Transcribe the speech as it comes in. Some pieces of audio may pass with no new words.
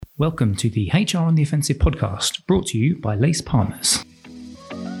Welcome to the HR on the Offensive podcast, brought to you by Lace Partners.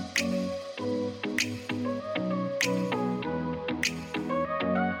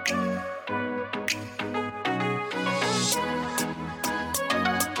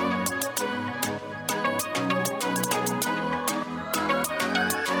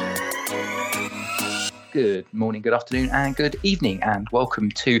 Good morning, good afternoon, and good evening, and welcome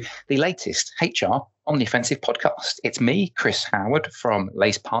to the latest HR on the Offensive podcast. It's me, Chris Howard from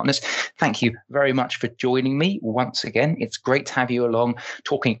Lace Partners. Thank you very much for joining me once again. It's great to have you along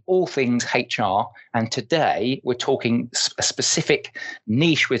talking all things HR. And today we're talking a specific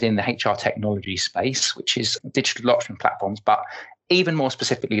niche within the HR technology space, which is digital adoption platforms. But even more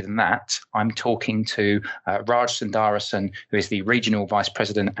specifically than that, I'm talking to Raj Sundarasan, who is the Regional Vice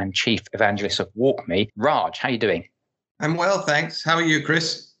President and Chief Evangelist of WalkMe. Raj, how are you doing? I'm well, thanks. How are you,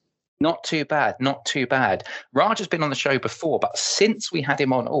 Chris? Not too bad, not too bad. Raj has been on the show before, but since we had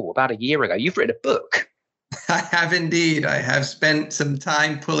him on, about a year ago, you've written a book. I have indeed. I have spent some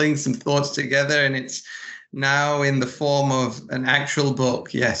time pulling some thoughts together, and it's now in the form of an actual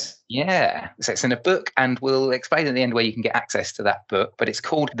book, yes. Yeah, so it's in a book, and we'll explain at the end where you can get access to that book. But it's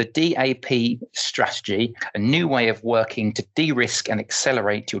called The DAP Strategy, a new way of working to de-risk and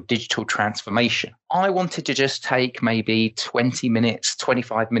accelerate your digital transformation. I wanted to just take maybe 20 minutes,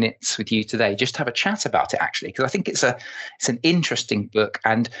 25 minutes with you today, just to have a chat about it, actually, because I think it's an interesting book,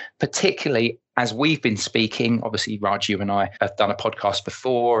 and particularly as we've been speaking, obviously, Raj, you and I have done a podcast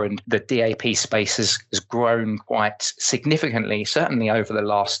before, and the DAP space has grown quite significantly, certainly over the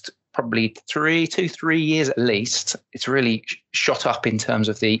last probably 3 years at least. It's really shot up in terms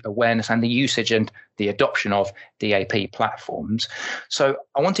of the awareness and the usage and the adoption of DAP platforms. So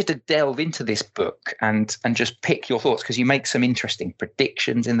I wanted to delve into this book and just pick your thoughts, because you make some interesting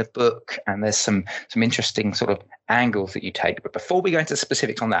predictions in the book, and there's some interesting sort of angles that you take. But before we go into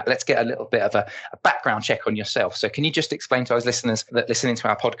specifics on that, let's get a little bit of a background check on yourself. So can you just explain to our listeners that listening to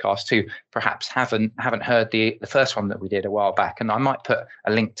our podcast who perhaps haven't heard the first one that we did a while back, and I might put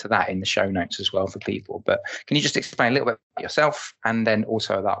a link to that in the show notes as well for people, but can you just explain a little bit about yourself and then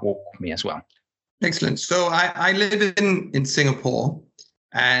also about WalkMe as well? Excellent. So I live in Singapore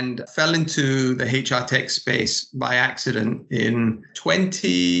and fell into the HR tech space by accident in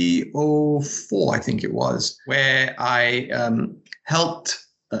 2004, I think it was, where I helped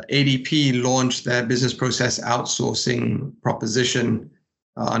ADP launch their business process outsourcing proposition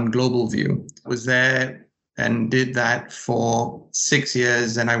on GlobalView. Was there and did that for 6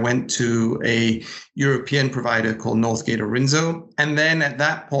 years. And I went to a European provider called Northgate Orinzo. And then at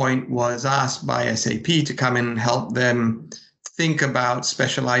that point was asked by SAP to come in and help them think about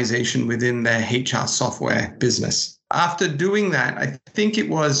specialization within their HR software business. After doing that, I think it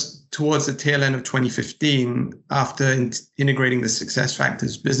was towards the tail end of 2015, after integrating the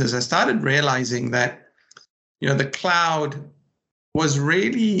SuccessFactors business, I started realizing that, the cloud was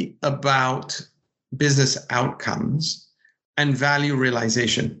really about business outcomes and value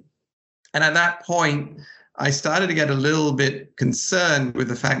realization. And at that point, I started to get a little bit concerned with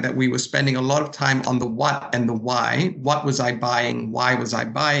the fact that we were spending a lot of time on the what and the why. What was I buying? Why was I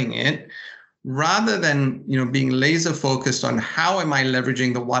buying it? Rather than, being laser focused on how am I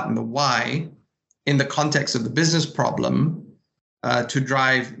leveraging the what and the why in the context of the business problem to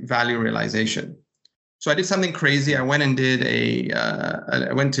drive value realization. So I did something crazy. I went and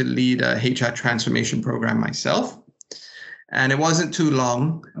I went to lead a HR transformation program myself. And it wasn't too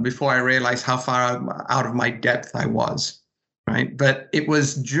long before I realized how far out of my depth I was, right? But it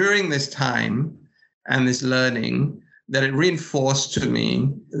was during this time and this learning that it reinforced to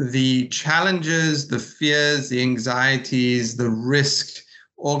me the challenges, the fears, the anxieties, the risk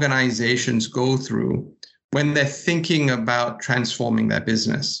organizations go through when they're thinking about transforming their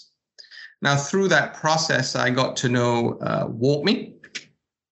business. Now, through that process, I got to know WalkMe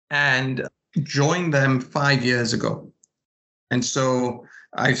and joined them 5 years ago. And so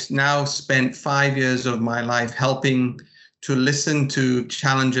I've now spent 5 years of my life helping to listen to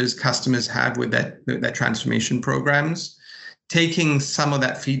challenges customers have with their transformation programs, taking some of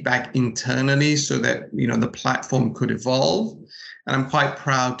that feedback internally so that, the platform could evolve. And I'm quite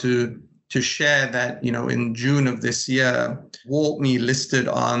proud to share that, in June of this year, WalkMe listed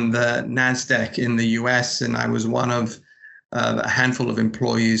on the NASDAQ in the US, and I was one of a handful of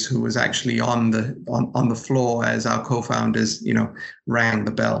employees who was actually on the floor as our co-founders, rang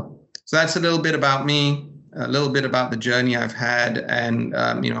the bell. So that's a little bit about me, a little bit about the journey I've had, and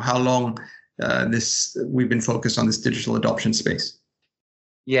how long we've been focused on this digital adoption space.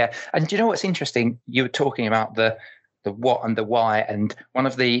 Yeah, and do you know what's interesting? You were talking about the the what and the why. And one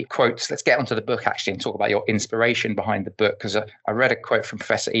of the quotes, let's get onto the book actually and talk about your inspiration behind the book, because I read a quote from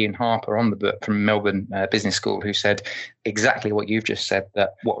Professor Ian Harper on the book from Melbourne Business School, who said exactly what you've just said,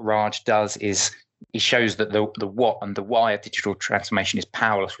 that what Raj does is he shows that the what and the why of digital transformation is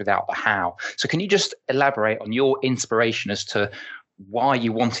powerless without the how. So can you just elaborate on your inspiration as to why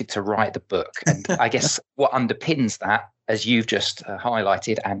you wanted to write the book? And I guess what underpins that, as you've just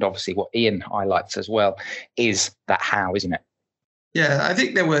highlighted, and obviously what Ian highlights as well, is that how, isn't it? Yeah, I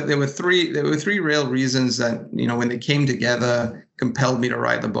think there were three real reasons that, when they came together, compelled me to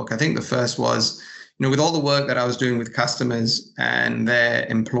write the book. I think the first was, with all the work that I was doing with customers and their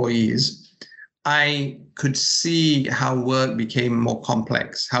employees, I could see how work became more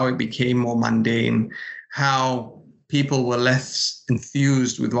complex, how it became more mundane, how people were less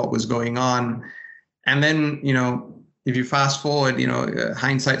enthused with what was going on. And then, if you fast forward,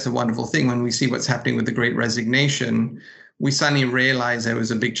 hindsight's a wonderful thing. When we see what's happening with the Great Resignation, we suddenly realize there was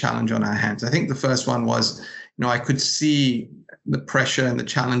a big challenge on our hands. I think the first one was, I could see the pressure and the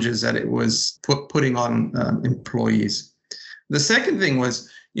challenges that it was putting on employees. The second thing was,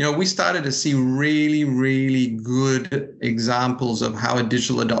 we started to see really, really good examples of how a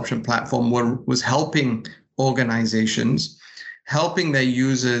digital adoption platform was helping organizations, helping their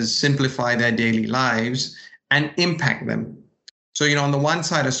users simplify their daily lives and impact them. So, on the one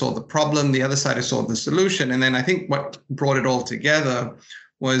side, I saw the problem, the other side, I saw the solution. And then I think what brought it all together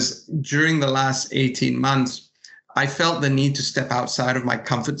was during the last 18 months, I felt the need to step outside of my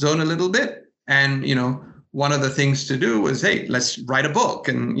comfort zone a little bit. And, one of the things to do was, hey, let's write a book.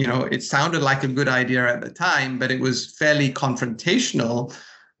 And, it sounded like a good idea at the time, but it was fairly confrontational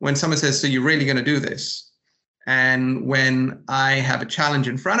when someone says, so you're really going to do this? And when I have a challenge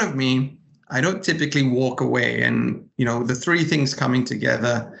in front of me, I don't typically walk away. And, the three things coming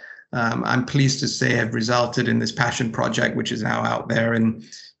together, I'm pleased to say, have resulted in this passion project, which is now out there. And,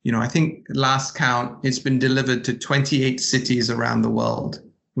 I think last count, it's been delivered to 28 cities around the world,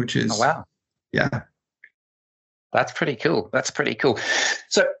 which is, oh, wow. Yeah. That's pretty cool.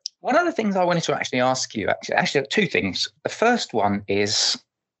 So one of the things I wanted to actually ask you, actually two things. The first one is,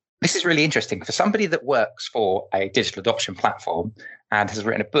 this is really interesting for somebody that works for a digital adoption platform and has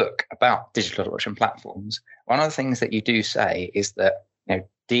written a book about digital adoption platforms. One of the things that you do say is that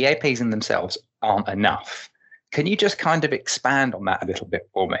DAPs in themselves aren't enough. Can you just kind of expand on that a little bit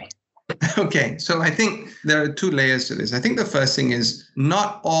for me? Okay, so I think there are two layers to this. I think the first thing is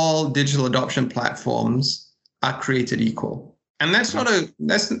not all digital adoption platforms are created equal. And that's not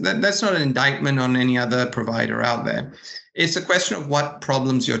an indictment on any other provider out there. It's a question of what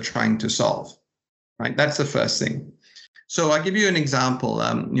problems you're trying to solve, right? That's the first thing. So I'll give you an example.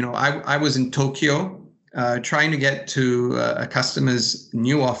 I was in Tokyo trying to get to a customer's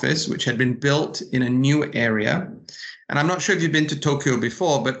new office, which had been built in a new area. And I'm not sure if you've been to Tokyo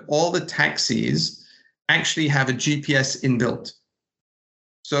before, but all the taxis actually have a GPS inbuilt.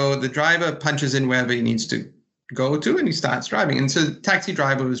 So the driver punches in wherever he needs to go to and he starts driving. And so the taxi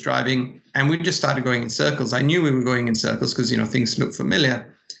driver was driving and we just started going in circles. I knew we were going in circles because, things look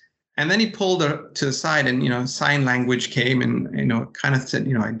familiar. And then he pulled her to the side and, sign language came and, kind of said,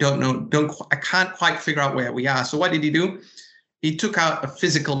 I don't know, I can't quite figure out where we are. So what did he do? He took out a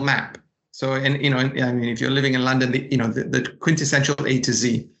physical map. So, if you're living in London, the quintessential A to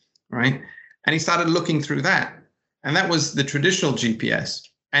Z, right? And he started looking through that. And that was the traditional GPS.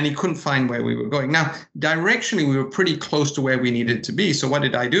 And he couldn't find where we were going. Now, directionally, we were pretty close to where we needed to be. So what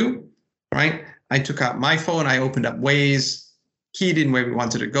did I do? Right? I took out my phone, I opened up Waze, keyed in where we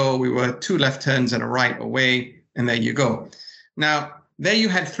wanted to go. We were 2 left turns and a right away, and there you go. Now, there you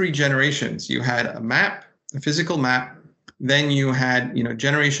had 3 generations. You had a map, a physical map. Then you had,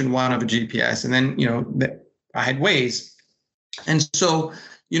 generation 1 of a GPS. And then, I had Waze. And so,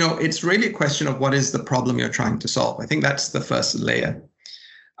 it's really a question of what is the problem you're trying to solve. I think that's the first layer.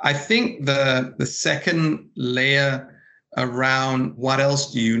 I think the second layer around what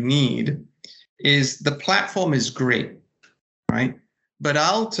else do you need is the platform is great, right? But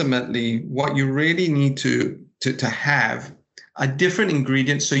ultimately, what you really need to have are different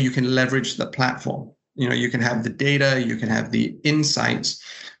ingredients so you can leverage the platform. You can have the data, you can have the insights.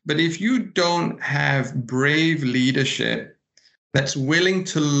 But if you don't have brave leadership that's willing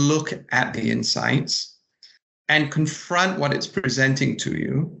to look at the insights and confront what it's presenting to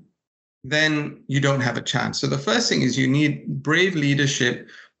you, then you don't have a chance. So the first thing is you need brave leadership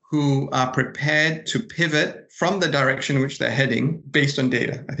who are prepared to pivot from the direction in which they're heading based on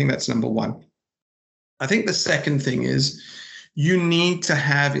data. I think that's number one. I think the second thing is you need to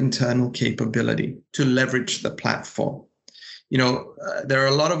have internal capability to leverage the platform. there are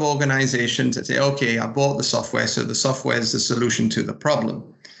a lot of organizations that say, okay, I bought the software, so the software is the solution to the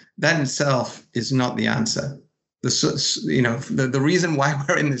problem. That in itself is not the answer. The reason why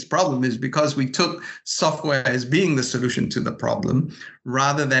we're in this problem is because we took software as being the solution to the problem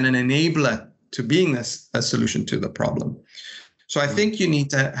rather than an enabler to being a solution to the problem. So I think you need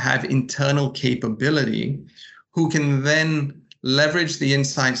to have internal capability who can then leverage the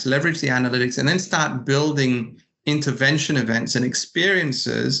insights, leverage the analytics, and then start building intervention events and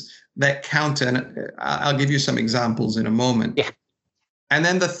experiences that counter. And I'll give you some examples in a moment. Yeah. And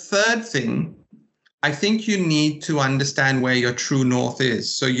then the third thing, I think you need to understand where your true north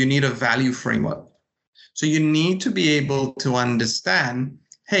is. So you need a value framework. So you need to be able to understand,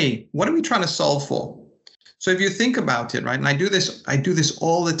 hey, what are we trying to solve for? So if you think about it, right, and I do this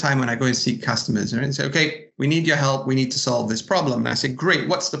all the time when I go and see customers, right, and say, okay, we need your help. We need to solve this problem. And I say, great,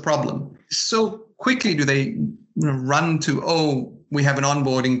 what's the problem? So quickly do they run to, oh, we have an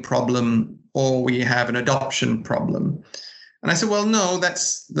onboarding problem or we have an adoption problem. And I said, well, no,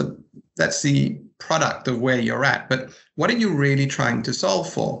 that's the product of where you're at. But what are you really trying to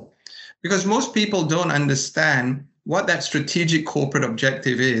solve for? Because most people don't understand what that strategic corporate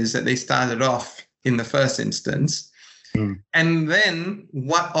objective is that they started off in the first instance, and then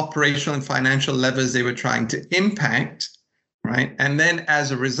what operational and financial levers they were trying to impact, right? And then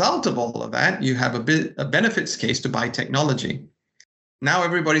as a result of all of that, you have a benefits case to buy technology. Now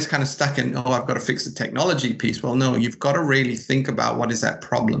everybody's kind of stuck in, oh, I've got to fix the technology piece. Well, no, you've got to really think about what is that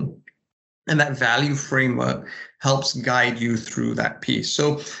problem. And that value framework helps guide you through that piece.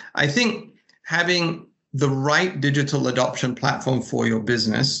 So I think having the right digital adoption platform for your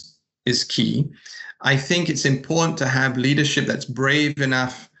business is key. I think it's important to have leadership that's brave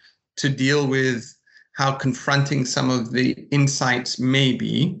enough to deal with how confronting some of the insights may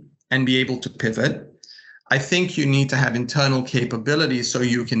be and be able to pivot. I think you need to have internal capabilities so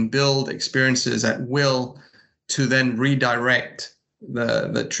you can build experiences at will to then redirect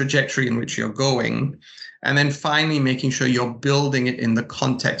the trajectory in which you're going. And then finally, making sure you're building it in the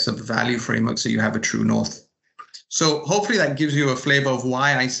context of the value framework so you have a true north. So hopefully that gives you a flavor of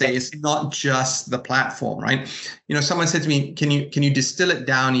why I say it's not just the platform, right? Someone said to me, can you distill it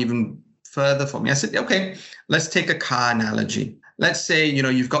down even further for me? I said, okay, let's take a car analogy. Let's say,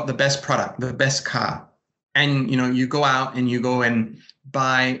 you've got the best product, the best car, and, you go out and you go and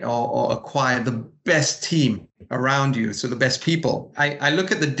buy or acquire the best team around you. So the best people. I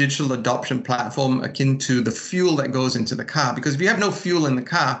look at the digital adoption platform akin to the fuel that goes into the car, because if you have no fuel in the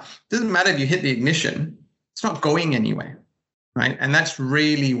car, it doesn't matter if you hit the ignition. It's not going anywhere, right? And that's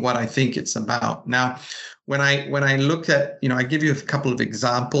really what I think it's about. Now, when I look at, I give you a couple of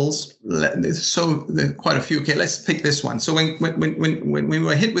examples. So there are quite a few. Okay, let's pick this one. So when we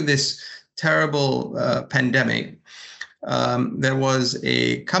were hit with this terrible pandemic, there was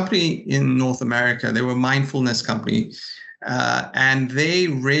a company in North America. They were a mindfulness company, and they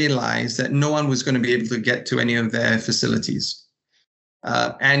realized that no one was going to be able to get to any of their facilities.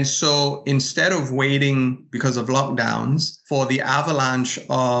 And so instead of waiting because of lockdowns for the avalanche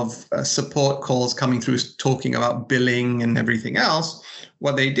of support calls coming through talking about billing and everything else,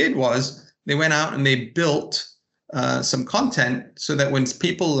 what they did was they went out and they built some content so that when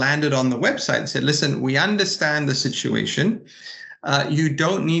people landed on the website and said, listen, we understand the situation. You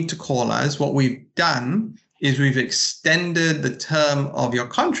don't need to call us. What we've done is we've extended the term of your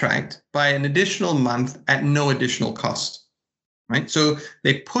contract by an additional month at no additional cost. Right? So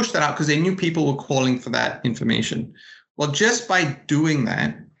they pushed that out because they knew people were calling for that information. Well, just by doing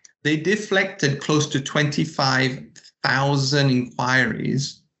that, they deflected close to 25,000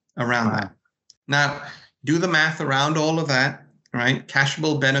 inquiries around that. Now, do the math around all of that, right?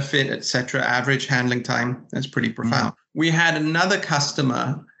 Cashable benefit, et cetera, average handling time. That's pretty profound. We had another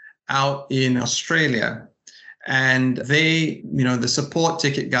customer out in Australia, and they, the support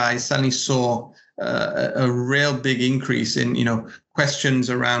ticket guys suddenly saw a real big increase in, questions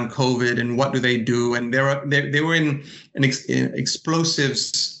around COVID and what do they do. And they were in an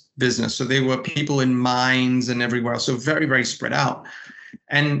explosives business. So they were people in mines and everywhere else. So very, very spread out.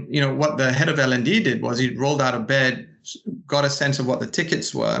 And, what the head of L&D did was he rolled out of bed, got a sense of what the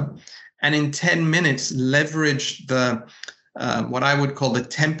tickets were, and in 10 minutes leveraged the what I would call the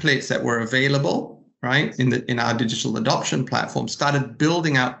templates that were available, right, in our digital adoption platform, started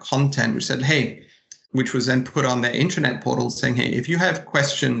building out content which said, hey, which was then put on their intranet portal saying, hey, if you have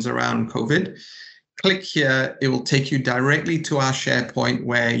questions around COVID, click here. It will take you directly to our SharePoint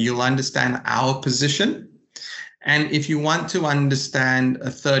where you'll understand our position. And if you want to understand a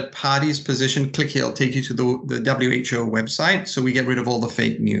third party's position, click here. It'll take you to the WHO website. So we get rid of all the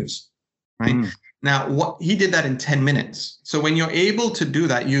fake news, right? Now, what he did that in 10 minutes. So when you're able to do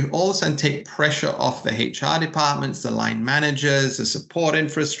that, you all of a sudden take pressure off the HR departments, the line managers, the support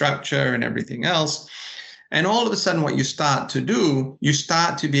infrastructure, and everything else. And all of a sudden, what you start to do, you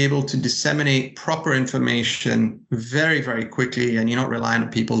start to be able to disseminate proper information very, very quickly, and you're not relying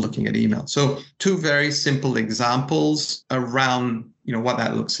on people looking at email. So two very simple examples around, what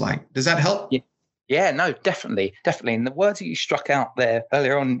that looks like. Does that help? Yeah, no, definitely. And the words that you struck out there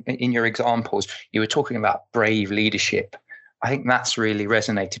earlier on in your examples, you were talking about brave leadership. I think that's really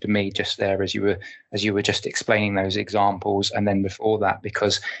resonated to me just there as you were just explaining those examples, and then before that,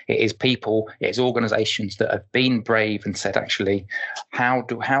 because it is people, it is organizations that have been brave and said, actually, how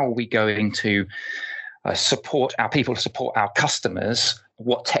are we going to support our people, support our customers?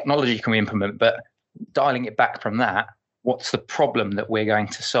 What technology can we implement? But dialing it back from that, what's the problem that we're going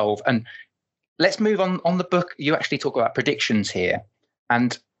to solve? And let's move on the book. You actually talk about predictions here.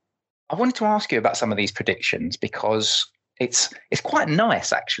 And I wanted to ask you about some of these predictions, because it's quite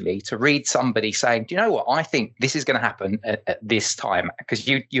nice, actually, to read somebody saying, do you know what, I think this is going to happen at this time, because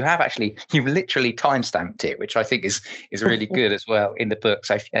you've literally timestamped it, which I think is really good as well in the book.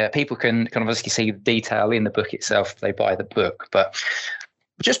 So people can obviously see the detail in the book itself if they buy the book. But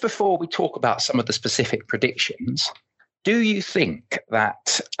just before we talk about some of the specific predictions, do you think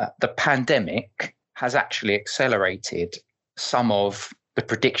that the pandemic has actually accelerated some of the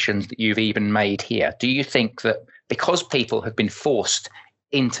predictions that you've even made here? Do you think that because people have been forced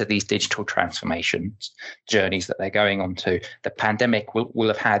into these digital transformations journeys that they're going on to, the pandemic will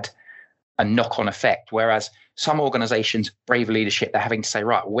have had a knock-on effect, whereas some organizations, brave leadership, they're having to say,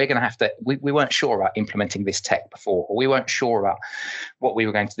 right, we're going to have to, we weren't sure about implementing this tech before, or we weren't sure about what we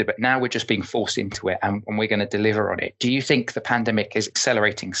were going to do, but now we're just being forced into it and we're going to deliver on it. Do you think the pandemic is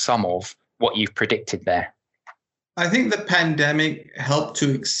accelerating some of what you've predicted there? I think the pandemic helped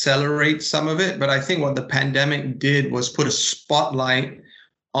to accelerate some of it, but I think what the pandemic did was put a spotlight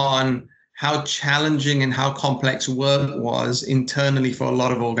on how challenging and how complex work was internally for a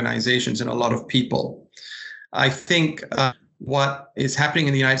lot of organizations and a lot of people. I think what is happening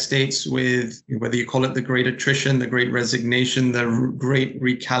in the United States with, whether you call it the great attrition, the great resignation, the great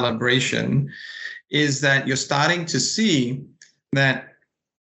recalibration, is that you're starting to see that,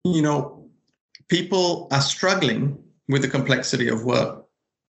 people are struggling with the complexity of work.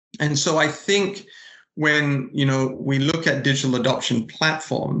 And so I think when, we look at digital adoption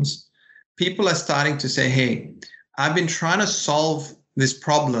platforms, people are starting to say, hey, I've been trying to solve this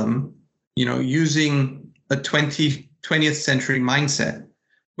problem, using a 20th century mindset,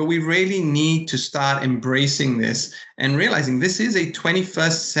 but we really need to start embracing this and realizing this is a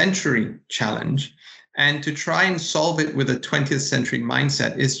 21st century challenge. And to try and solve it with a 20th century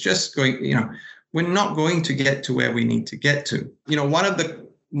mindset is just going, we're not going to get to where we need to get to. One of the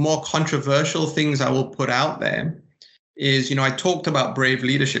more controversial things I will put out there is, I talked about brave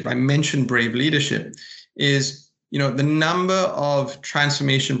leadership. I mentioned brave leadership is, the number of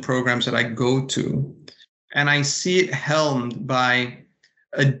transformation programs that I go to, and I see it helmed by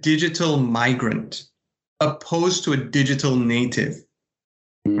a digital migrant opposed to a digital native,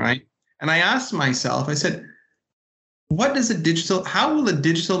 right? And I asked myself, I said, how will a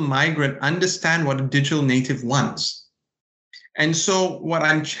digital migrant understand what a digital native wants? And so what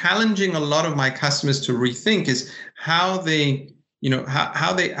I'm challenging a lot of my customers to rethink is how they,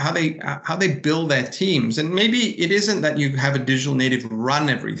 how they build their teams. And maybe it isn't that you have a digital native run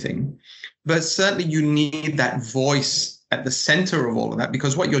everything, but certainly you need that voice at the center of all of that,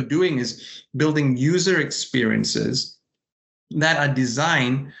 because what you're doing is building user experiences that are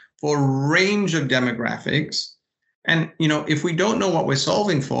designed for a range of demographics. And, if we don't know what we're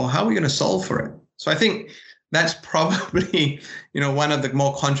solving for, how are we going to solve for it? So I think that's probably, one of the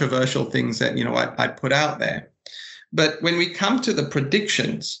more controversial things that, I put out there. But when we come to the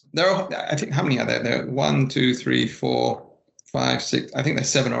predictions, there are, I think, how many are there? There are 1, 2, 3, 4, 5, 6, I think there's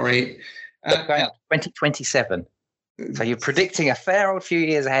 7 or 8. 2027. So you're predicting a fair old few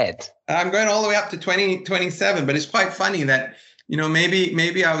years ahead. I'm going all the way up to 2027, but it's quite funny that,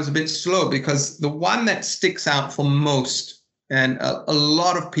 maybe I was a bit slow, because the one that sticks out for most and a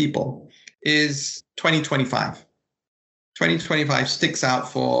lot of people is 2025. 2025 sticks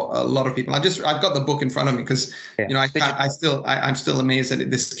out for a lot of people. I've got the book in front of me because, I'm still amazed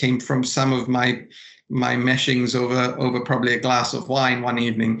that this came from some of my meshings over probably a glass of wine one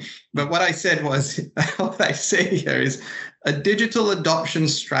evening. But what I said was, what I say here is a digital adoption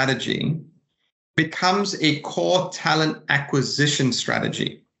strategy becomes a core talent acquisition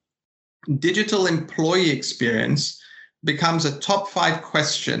strategy. Digital employee experience becomes a top 5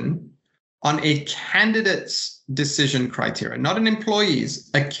 question on a candidate's decision criteria, not an employee's,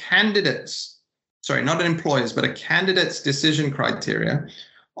 a candidate's, sorry, not an employer's, but a candidate's decision criteria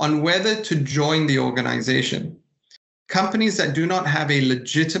on whether to join the organization. Companies that do not have a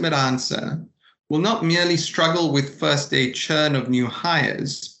legitimate answer will not merely struggle with first-day churn of new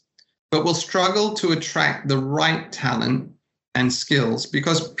hires, but will struggle to attract the right talent and skills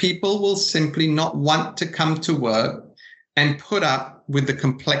because people will simply not want to come to work and put up with the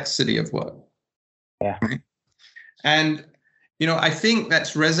complexity of work. Yeah. Right? And, I think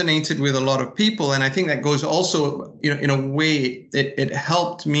that's resonated with a lot of people. And I think that goes also, in a way, it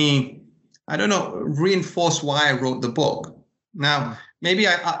helped me, reinforce why I wrote the book. Now, maybe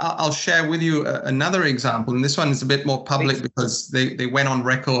I'll share with you another example. And this one is a bit more public because they went on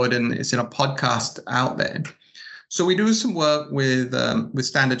record and it's in a podcast out there. So we do some work with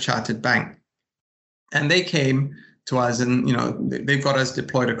Standard Chartered Bank. And they came to us and, they've got us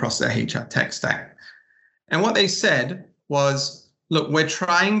deployed across their HR tech stack. And what they said was, look, we're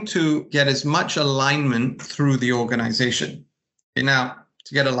trying to get as much alignment through the organization. Okay, now,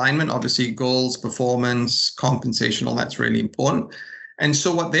 to get alignment, obviously goals, performance, compensation, all that's really important. And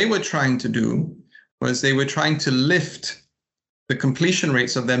so what they were trying to do was they were trying to lift the completion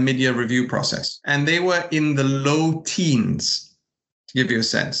rates of their mid-year review process. And they were in the low teens, to give you a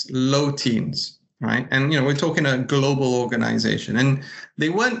sense, low teens. Right. And, we're talking a global organization and they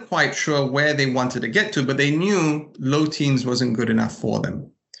weren't quite sure where they wanted to get to, but they knew low teens wasn't good enough for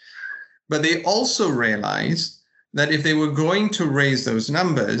them. But they also realized that if they were going to raise those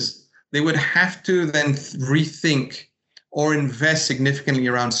numbers, they would have to then rethink or invest significantly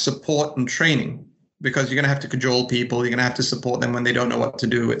around support and training, because you're going to have to cajole people. You're going to have to support them when they don't know what to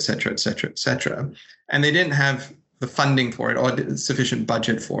do, et cetera, et cetera, et cetera. And they didn't have the funding for it or sufficient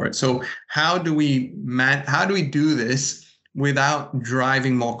budget for it. So how do we do this without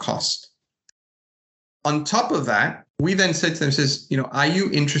driving more cost? On top of that, we then said to them, are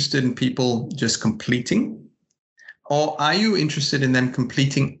you interested in people just completing? Or are you interested in them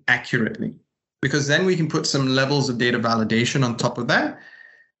completing accurately? Because then we can put some levels of data validation on top of that.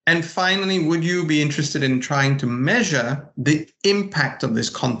 And finally, would you be interested in trying to measure the impact of this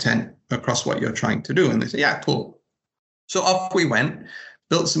content across what you're trying to do? And they say, yeah, cool. So off we went,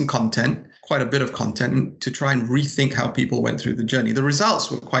 built some content, quite a bit of content to try and rethink how people went through the journey. The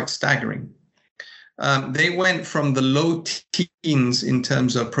results were quite staggering. They went from the low teens in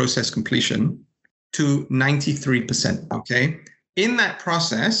terms of process completion to 93%, okay? In that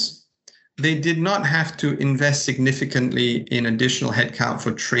process, they did not have to invest significantly in additional headcount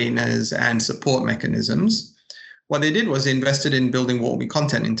for trainers and support mechanisms. What they did was they invested in building WalkMe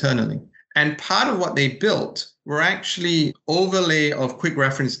content internally. And part of what they built were actually overlay of quick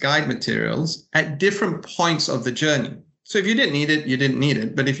reference guide materials at different points of the journey. So if you didn't need it, you didn't need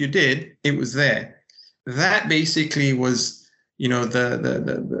it. But if you did, it was there. That basically was,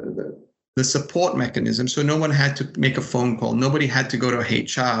 the support mechanism. So no one had to make a phone call. Nobody had to go to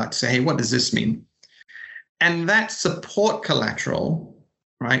HR to say, hey, what does this mean? And that support collateral,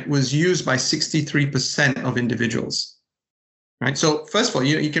 right, was used by 63% of individuals. Right. So first of all,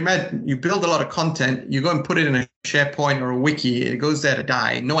 you can imagine you build a lot of content, you go and put it in a SharePoint or a wiki, it goes there to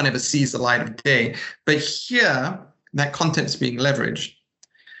die. No one ever sees the light of day. But here, that content is being leveraged.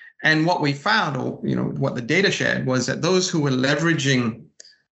 And what we found, or what the data shared, was that those who were leveraging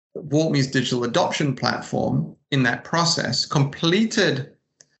WalkMe's digital adoption platform in that process completed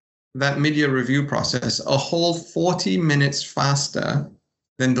that mid-year review process a whole 40 minutes faster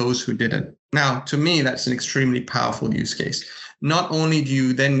than those who didn't. Now, to me, that's an extremely powerful use case. Not only do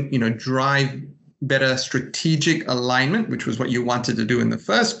you then, drive better strategic alignment, which was what you wanted to do in the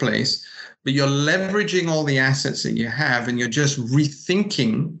first place, but you're leveraging all the assets that you have and you're just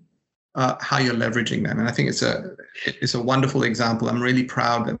rethinking how you're leveraging them. And I think it's a wonderful example. I'm really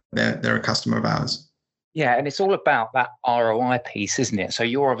proud that they're a customer of ours. Yeah, and it's all about that ROI piece, isn't it? So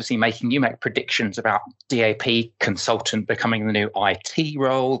you make predictions about DAP consultant becoming the new IT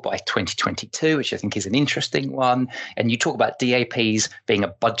role by 2022, which I think is an interesting one. And you talk about DAPs being a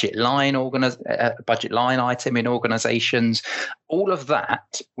budget line item in organizations. All of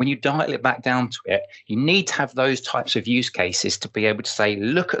that, when you dial it back down to it, you need to have those types of use cases to be able to say,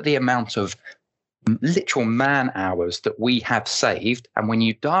 look at the amount of literal man hours that we have saved. And when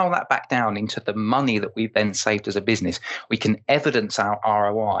you dial that back down into the money that we've then saved as a business, we can evidence our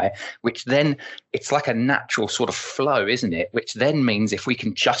ROI, which then it's like a natural sort of flow, isn't it? Which then means if we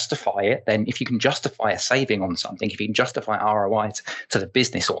can justify it, then if you can justify a saving on something, if you can justify ROI to the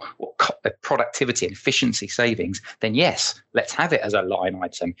business or productivity and efficiency savings, then yes, let's have it as a line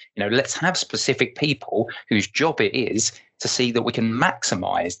item. Let's have specific people whose job it is to see that we can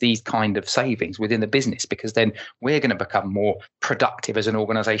maximize these kind of savings within the business, because then we're going to become more productive as an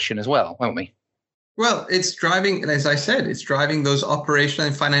organization as well, won't we? Well, it's driving, as I said, it's driving those operational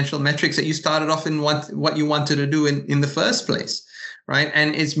and financial metrics that you started off in what you wanted to do in the first place, right?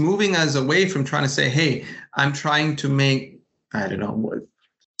 And it's moving us away from trying to say, hey, I'm trying to make, I don't know,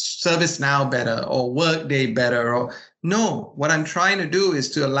 ServiceNow better or Workday better. Or no, what I'm trying to do is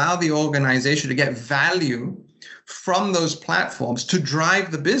to allow the organization to get value from those platforms to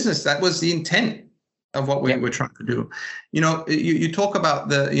drive the business. That was the intent of what we were trying to do. You talk about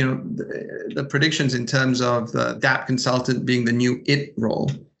the predictions in terms of the DAP consultant being the new IT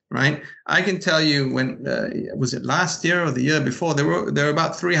role, right? I can tell you when, was it last year or the year before, there were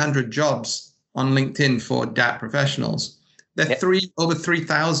about 300 jobs on LinkedIn for DAP professionals. They're over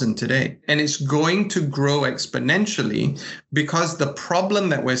 3,000 today. And it's going to grow exponentially because the problem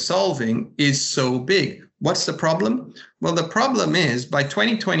that we're solving is so big. What's the problem? Well, the problem is by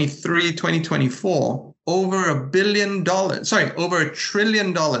 2023, 2024, over $1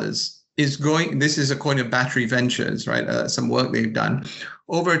 trillion is going, this is according to Battery Ventures, right? Some work they've done.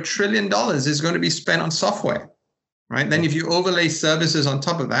 Over $1 trillion is going to be spent on software, right? Then if you overlay services on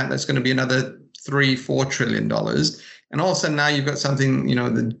top of that, that's going to be another $3-4 trillion. And all of a sudden now you've got something,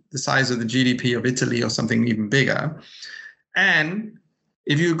 the size of the GDP of Italy or something even bigger. And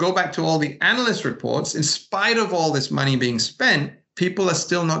if you go back to all the analyst reports, in spite of all this money being spent, people are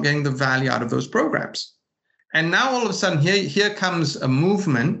still not getting the value out of those programs. And now all of a sudden here comes a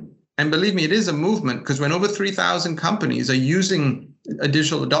movement. And believe me, it is a movement, because when over 3,000 companies are using a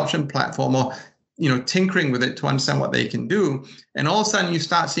digital adoption platform or tinkering with it to understand what they can do, and all of a sudden you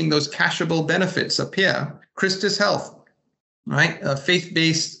start seeing those cashable benefits appear. Christus Health, right, a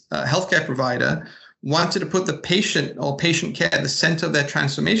faith-based healthcare provider, wanted to put the patient or patient care at the center of their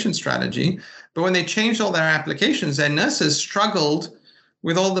transformation strategy. But when they changed all their applications, their nurses struggled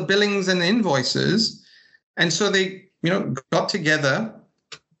with all the billings and the invoices. And so they, got together,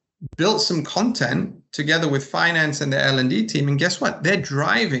 built some content together with finance and the L&D team. And guess what? They're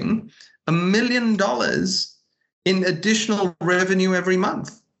driving $1 million in additional revenue every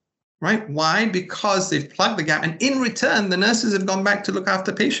month, right? Why? Because they've plugged the gap. And in return, the nurses have gone back to look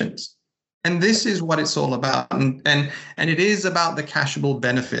after patients. And this is what it's all about. And it is about the cashable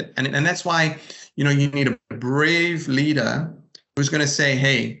benefit. And that's why, you need a brave leader who's going to say,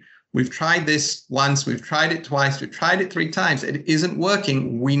 hey, we've tried this once, we've tried it twice, we've tried it 3 times. It isn't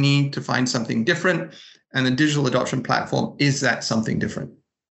working. We need to find something different. And the digital adoption platform is that something different.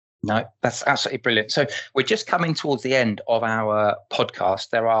 No, that's absolutely brilliant. So we're just coming towards the end of our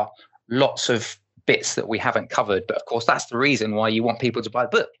podcast. There are lots of bits that we haven't covered, but of course that's the reason why you want people to buy the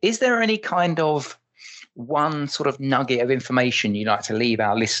book. Is there any kind of one sort of nugget of information you'd like to leave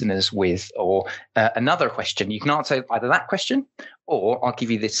our listeners with, or another question? You can answer either that question, or I'll give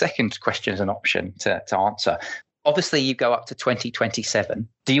you the second question as an option to answer. Obviously you go up to 2027.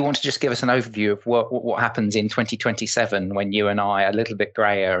 Do you want to just give us an overview of what happens in 2027 when you and I are a little bit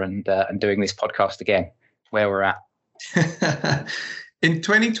grayer and doing this podcast again, where we're at? In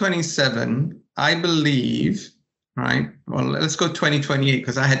 2027, I believe, right? Well, let's go 2028,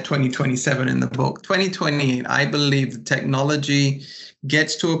 because I had 2027 in the book. 2028, I believe the technology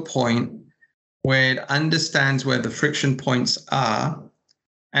gets to a point where it understands where the friction points are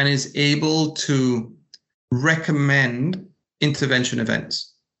and is able to recommend intervention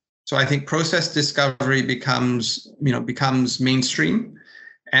events. So I think process discovery becomes mainstream,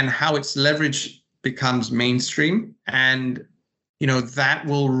 and how it's leveraged becomes mainstream. And that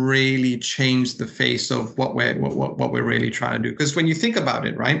will really change the face of what we're really trying to do. Because when you think about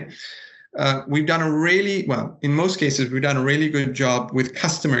it, right, we've done in most cases, we've done a really good job with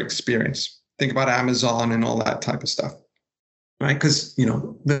customer experience. Think about Amazon and all that type of stuff, right? Because,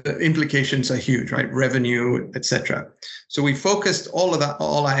 the implications are huge, right? Revenue, etc. So we focused all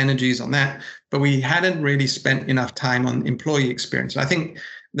our energies on that, but we hadn't really spent enough time on employee experience. I think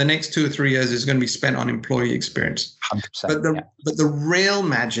the next 2 or 3 years is going to be spent on employee experience. 100%. But the real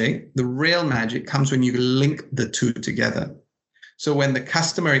magic comes when you link the two together. So when the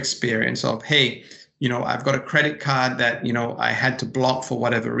customer experience of, hey, I've got a credit card that, I had to block for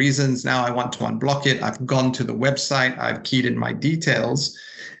whatever reasons. Now I want to unblock it. I've gone to the website. I've keyed in my details.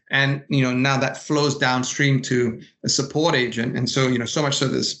 And, now that flows downstream to a support agent. And so, so much so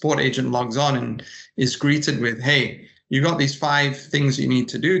that the support agent logs on and is greeted with, hey, you got these 5 things you need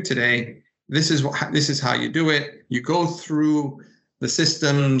to do today. This is how you do it. You go through the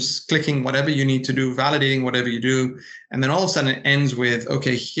systems, clicking whatever you need to do, validating whatever you do. And then all of a sudden it ends with,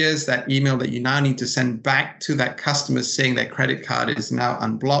 okay, here's that email that you now need to send back to that customer saying their credit card is now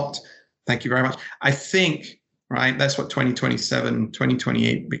unblocked. Thank you very much. I think, right, that's what 2027,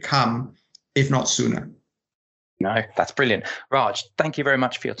 2028 become, if not sooner. No, that's brilliant. Raj, thank you very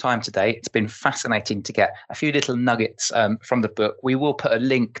much for your time today. It's been fascinating to get a few little nuggets from the book. We will put a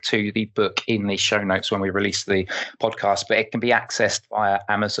link to the book in the show notes when we release the podcast, but it can be accessed via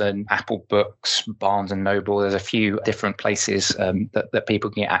Amazon, Apple Books, Barnes & Noble. There's a few different places that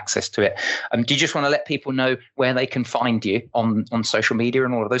people can get access to it. Do you just want to let people know where they can find you on social media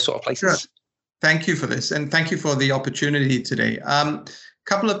and all of those sort of places? Sure. Thank you for this. And thank you for the opportunity today.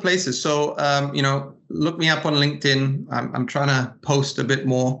 Couple of places. So, look me up on LinkedIn. I'm trying to post a bit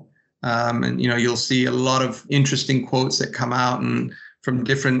more. And, you'll see a lot of interesting quotes that come out and from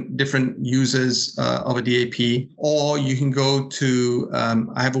different users of a DAP. Or you can go to,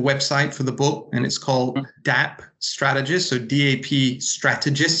 I have a website for the book and it's called DAP Strategist. So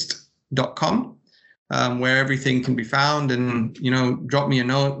DAPstrategist.com, where everything can be found. And, drop me a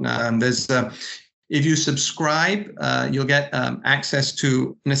note. If you subscribe, you'll get access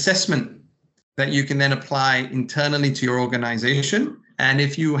to an assessment that you can then apply internally to your organization. And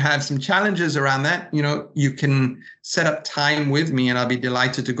if you have some challenges around that, you can set up time with me and I'll be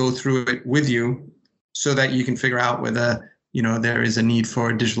delighted to go through it with you so that you can figure out whether, there is a need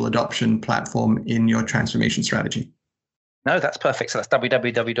for a digital adoption platform in your transformation strategy. No, that's perfect. So that's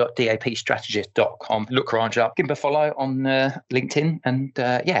www.dapstrategist.com. Look Raj up, give him a follow on LinkedIn. And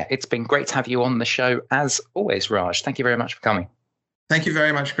it's been great to have you on the show as always, Raj. Thank you very much for coming. Thank you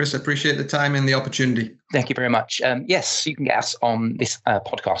very much, Chris. I appreciate the time and the opportunity. Thank you very much. Yes, you can get us on this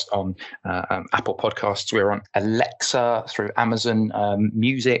podcast on Apple Podcasts. We're on Alexa, through Amazon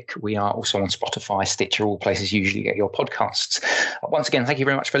Music. We are also on Spotify, Stitcher, all places you usually get your podcasts. Once again, thank you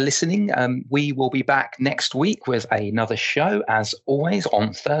very much for listening. We will be back next week with another show, as always,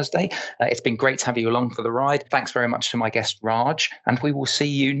 on Thursday. It's been great to have you along for the ride. Thanks very much to my guest, Raj. And we will see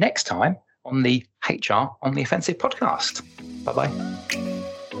you next time on the HR on the Offensive podcast. Bye-bye.